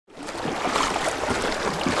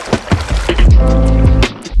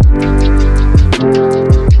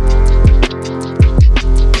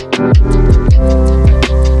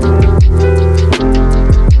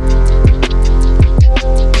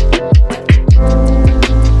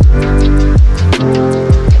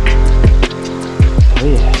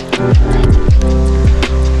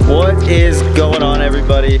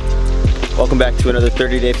Welcome back to another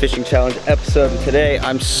 30-day fishing challenge episode, and today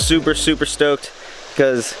I'm super stoked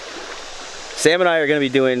because Sam and I are going to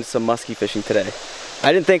be doing some musky fishing today.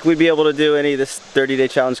 I didn't think we'd be able to do any of this 30-day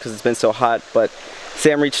challenge because it's been so hot, but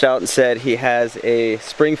Sam reached out and said he has a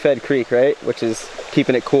spring-fed creek, right? Which is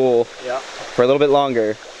keeping it cool for a little bit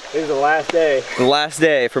longer. This is the last day. The last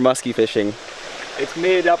day for musky fishing. It's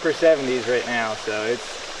mid-upper 70s right now, so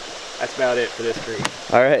that's about it for this creek.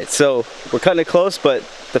 Alright, so we're cutting it close, but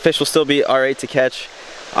the fish will still be alright to catch.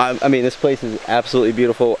 I mean, this place is absolutely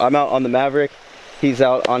beautiful. I'm out on the Maverick. He's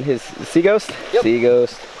out on his Sea Ghost? Yep. Sea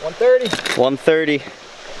Ghost. 130. 130.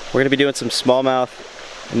 We're going to be doing some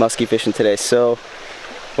smallmouth and musky fishing today. So,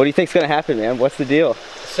 what do you think's going to happen, man? What's the deal?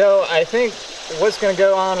 So, I think what's going to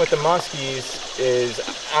go on with the muskies is,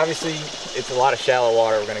 obviously, it's a lot of shallow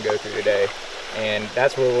water we're going to go through today. And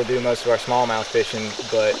that's where we'll do most of our smallmouth fishing,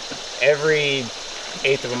 but every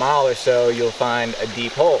eighth of a mile or so you'll find a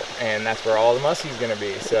deep hole, and that's where all the muskies going to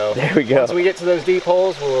be. So there we go. Once we get to those deep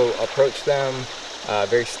holes, we'll approach them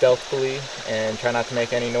very stealthily and try not to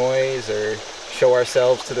make any noise or show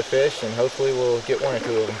ourselves to the fish, and hopefully we'll get one or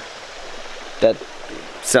two of them. That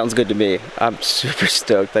sounds good to me. I'm super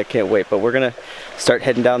stoked. I can't wait. But we're going to start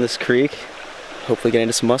heading down this creek, hopefully get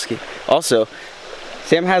into some musky. Also,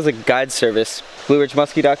 Sam has a guide service,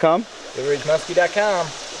 BlueRidgeMusky.com. BlueRidgeMusky.com.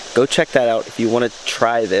 Go check that out if you want to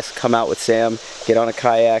try this. Come out with Sam, get on a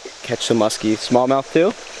kayak, catch some muskie. Smallmouth too?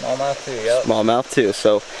 Smallmouth too, yep. Smallmouth too.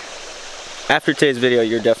 So after today's video,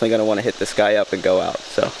 you're definitely going to want to hit this guy up and go out.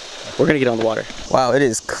 So we're going to get on the water. Wow, it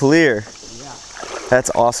is clear. Yeah. That's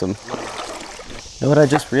awesome. You know what I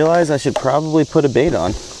just realized? I should probably put a bait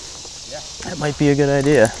on. Yeah. That might be a good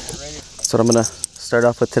idea. That's what I'm going to start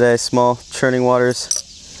off with today. Small churning waters,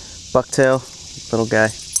 bucktail, little guy.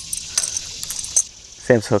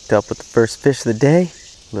 Sam's hooked up with the first fish of the day.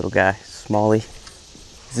 Little guy, smallie.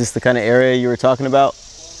 Is this the kind of area you were talking about?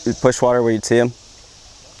 Push water where you'd see him?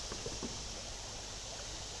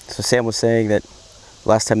 So Sam was saying that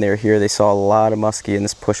last time they were here, they saw a lot of muskie in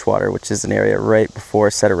this push water, which is an area right before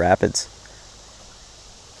a set of rapids.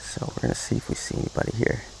 So we're gonna see if we see anybody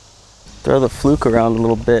here. Throw the fluke around a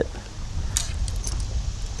little bit.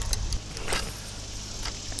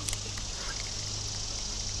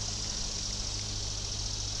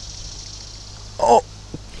 Oh,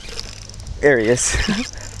 there he is.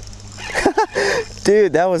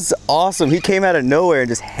 Dude, that was awesome. He came out of nowhere and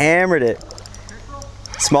just hammered it.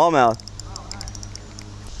 Smallmouth.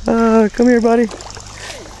 Come here, buddy.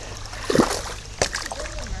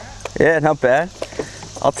 Yeah, not bad.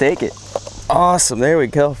 I'll take it. Awesome, there we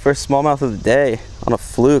go. First smallmouth of the day on a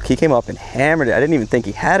fluke. He came up and hammered it. I didn't even think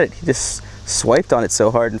he had it. He just swiped on it so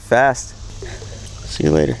hard and fast. See you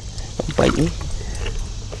later. Don't bite me.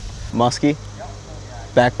 Musky.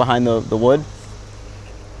 Back behind the wood.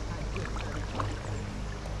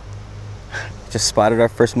 Just spotted our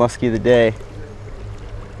first muskie of the day.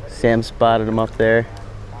 Sam spotted him up there.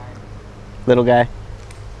 Little guy.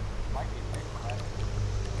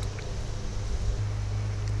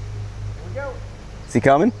 Is he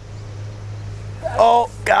coming?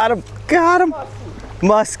 Oh, got him! Got him!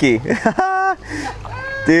 Musky.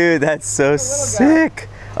 Dude, that's so sick.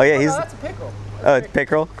 Oh yeah, he's. That's a pickerel. Oh, it's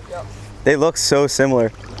pickerel? Yep. They look so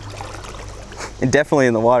similar. And definitely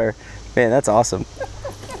in the water. Man, that's awesome.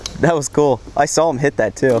 That was cool. I saw him hit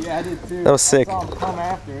that too. Yeah, I did too. That was sick. I saw him come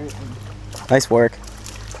after it. Nice work.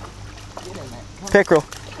 Pickerel.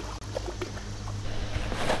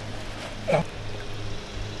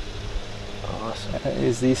 Awesome. That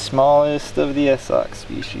is the smallest of the Essox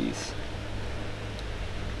species.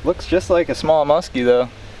 Looks just like a small muskie though.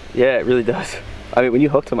 Yeah, it really does. I mean, when you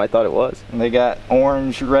hooked him, I thought it was. And they got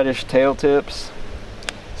orange, reddish tail tips.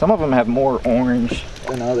 Some of them have more orange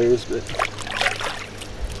than others, but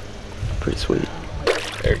pretty sweet.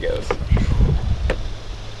 there it goes.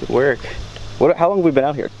 Good work. How long have we been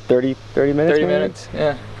out here? 30 minutes? 30 maybe? minutes,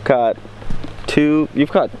 yeah. Caught two,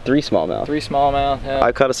 you've caught 3 smallmouth. 3 smallmouth, yeah.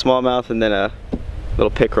 I caught a smallmouth and then a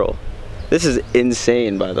little pickerel. This is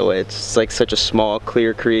insane, by the way. It's like such a small,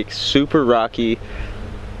 clear creek, super rocky.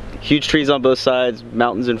 Huge trees on both sides,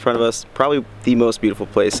 mountains in front of us. Probably the most beautiful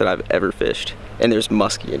place that I've ever fished. And there's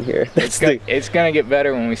muskie in here. It's gonna get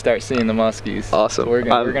better when we start seeing the muskies. Awesome. So we're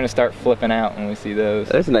gonna start flipping out when we see those.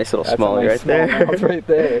 There's a nice little smallie right there. Right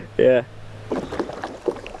there. Yeah.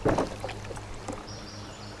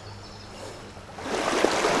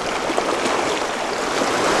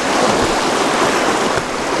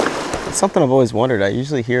 something I've always wondered. I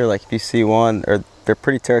usually hear like if you see one, or they're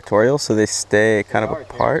pretty territorial, so they stay kind of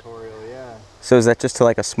apart. Yeah. So is that just to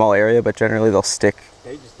like a small area, but generally they'll stick?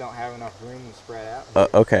 They just don't have enough room to spread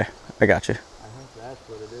out. Okay, I got you. I think that's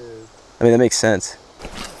what it is. I mean, that makes sense.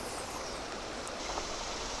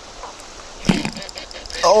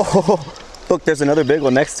 Oh, look, there's another big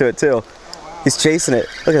one next to it too. Oh, wow. He's chasing it.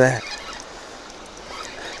 Look at that.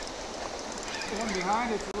 The one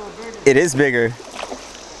behind it's a little bigger. It is bigger.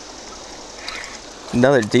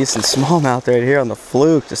 Another decent smallmouth right here on the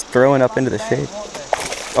fluke, just throwing up into the shade.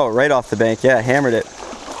 Oh, right off the bank. Yeah, hammered it.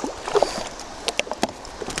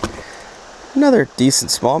 Another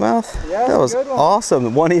decent smallmouth. Yeah, that was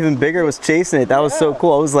awesome. One even bigger was chasing it. That was so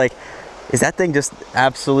cool. I was like, is that thing just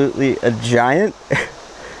absolutely a giant?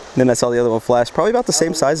 Then I saw the other one flash. Probably about the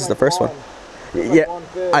same size as the first one. Yeah,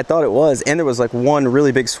 I thought it was. And there was like one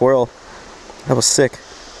really big swirl. That was sick.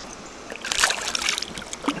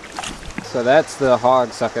 So that's the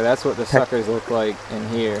hog sucker. That's what the suckers look like in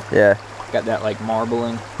here. Yeah. Got that like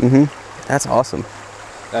marbling. Mm-hmm. That's awesome.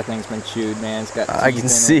 That thing's been chewed, man. It's got teeth I can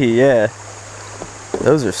see, yeah.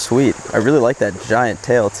 Those are sweet. I really like that giant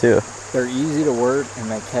tail too. They're easy to work and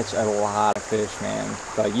they catch a lot of fish, man.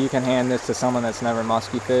 Like you can hand this to someone that's never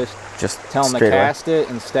musky fished. Just tell them to cast it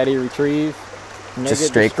and steady retrieve. Just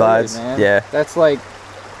straight glides, man. Yeah. That's like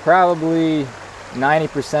probably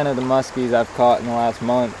 90% of the muskies I've caught in the last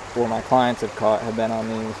month, or my clients have caught, have been on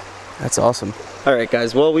these. That's awesome. All right,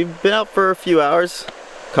 guys. Well, we've been out for a few hours.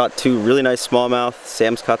 Caught two really nice smallmouth.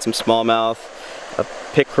 Sam's caught some smallmouth, a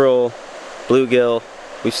pickerel, bluegill.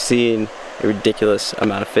 We've seen a ridiculous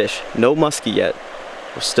amount of fish. No musky yet.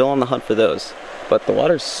 We're still on the hunt for those. But the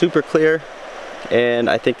water's super clear, and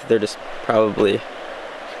I think that they're just probably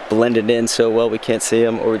blended in so well we can't see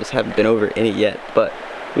them, or we just haven't been over any yet. But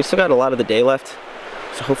we still got a lot of the day left,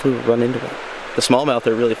 so hopefully we'll run into them. The smallmouth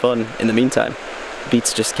are really fun in the meantime.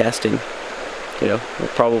 Beats just casting. You know, we'll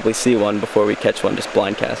probably see one before we catch one, just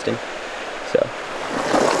blind casting. So.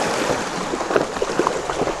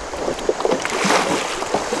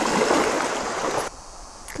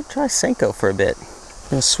 Gonna try Senko for a bit. I'm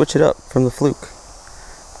gonna switch it up from the fluke.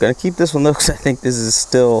 I'm gonna keep this one though, because I think this is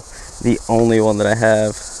still the only one that I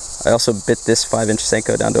have. I also bit this 5-inch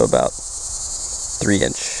Senko down to about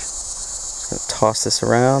 3-inch. Just gonna toss this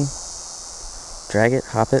around, drag it,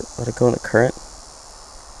 hop it, let it go in the current.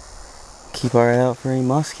 Keep our eye out for any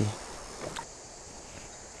musky.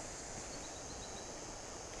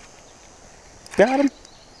 Got him!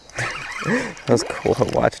 That was cool. I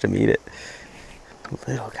watched him eat it.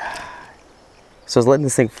 Little guy. So I was letting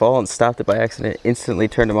this thing fall and stopped it by accident. Instantly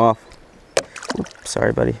turned him off. Oops,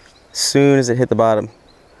 sorry, buddy. As soon as it hit the bottom,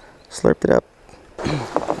 slurped it up.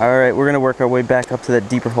 All right, we're gonna work our way back up to that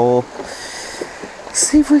deeper hole.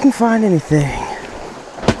 See if we can find anything.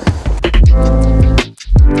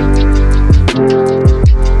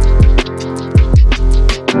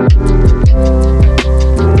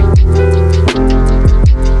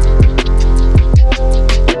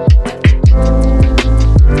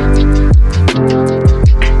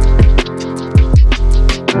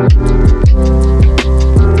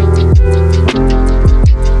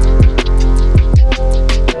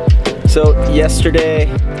 So yesterday,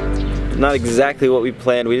 not exactly what we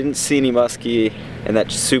planned. We didn't see any muskie in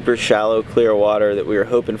that super shallow, clear water that we were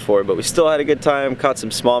hoping for, but we still had a good time, caught some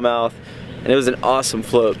smallmouth, and it was an awesome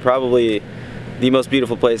float. Probably the most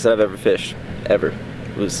beautiful place that I've ever fished, ever.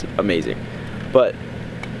 It was amazing. But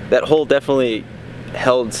that hole definitely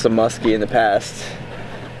held some muskie in the past.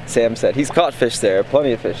 Sam said he's caught fish there,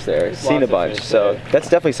 plenty of fish there, he's seen a bunch. So that's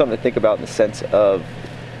definitely something to think about in the sense of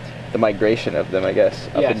the migration of them, I guess,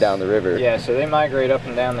 up and down the river. Yeah, so they migrate up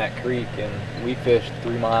and down that creek, and we fished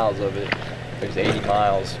 3 miles of it. There's 80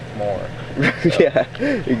 miles more. So yeah,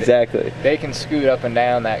 exactly. They can scoot up and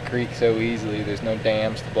down that creek so easily. There's no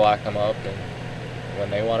dams to block them up, and when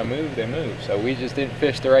they want to move, they move. So we just didn't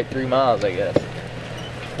fish the right 3 miles, I guess.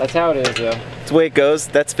 That's how it is, though. That's the way it goes.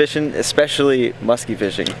 That's fishing, especially musky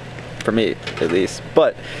fishing, for me, at least.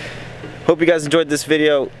 But hope you guys enjoyed this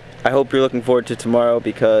video. I hope you're looking forward to tomorrow,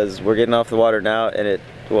 because we're getting off the water now, and it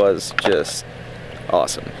was just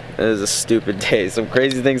awesome. It was a stupid day. Some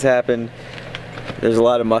crazy things happened. There's a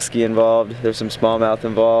lot of muskie involved. There's some smallmouth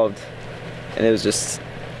involved, and it was just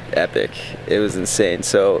epic. It was insane.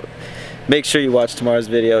 So make sure you watch tomorrow's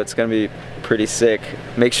video. It's gonna be pretty sick.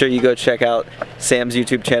 Make sure you go check out Sam's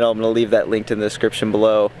YouTube channel. I'm gonna leave that linked in the description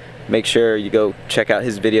below. Make sure you go check out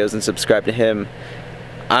his videos and subscribe to him.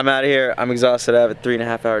 I'm out of here. I'm exhausted. I have a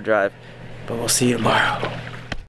 3.5-hour drive, but we'll see you tomorrow.